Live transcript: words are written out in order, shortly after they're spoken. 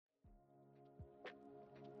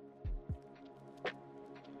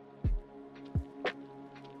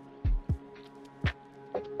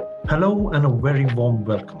Hello and a very warm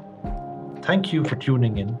welcome. Thank you for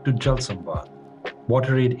tuning in to Jal Samwaad,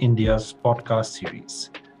 WaterAid India's podcast series.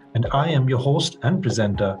 And I am your host and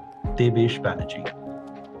presenter, Devesh Banerjee.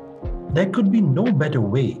 There could be no better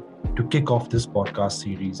way to kick off this podcast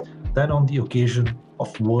series than on the occasion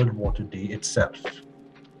of World Water Day itself.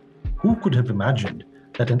 Who could have imagined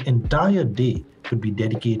that an entire day could be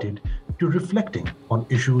dedicated to reflecting on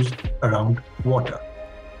issues around water?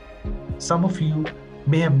 Some of you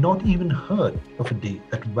may have not even heard of a day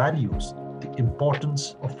that values the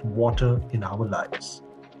importance of water in our lives.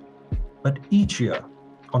 But each year,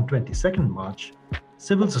 on 22nd March,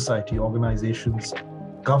 civil society organizations,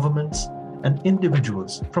 governments, and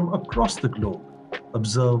individuals from across the globe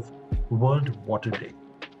observe World Water Day.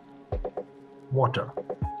 Water.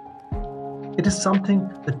 It is something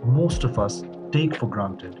that most of us take for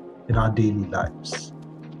granted in our daily lives.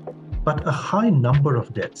 But a high number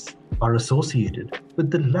of deaths are associated with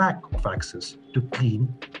the lack of access to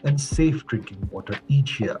clean and safe drinking water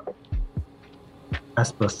each year.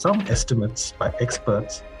 As per some estimates by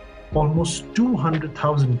experts, almost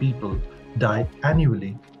 200,000 people die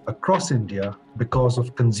annually across India because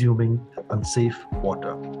of consuming unsafe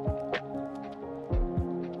water.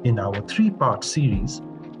 In our three-part series,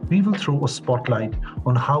 we will throw a spotlight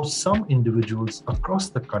on how some individuals across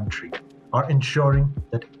the country are ensuring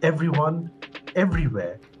that everyone,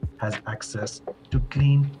 everywhere, has access to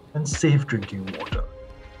clean and safe drinking water.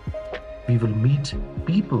 We will meet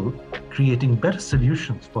people creating better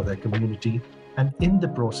solutions for their community and in the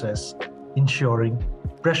process, ensuring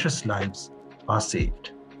precious lives are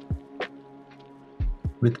saved.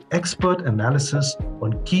 With expert analysis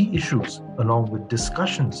on key issues along with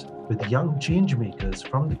discussions with young changemakers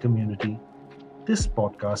from the community, this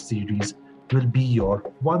podcast series will be your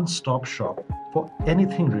one-stop shop for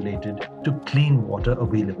anything related to clean water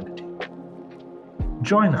availability.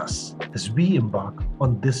 Join us as we embark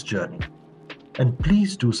on this journey. And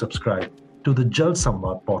please do subscribe to the Jal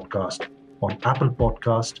Samwaad podcast on Apple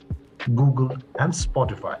Podcast, Google, and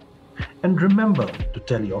Spotify. And remember to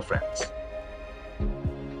tell your friends.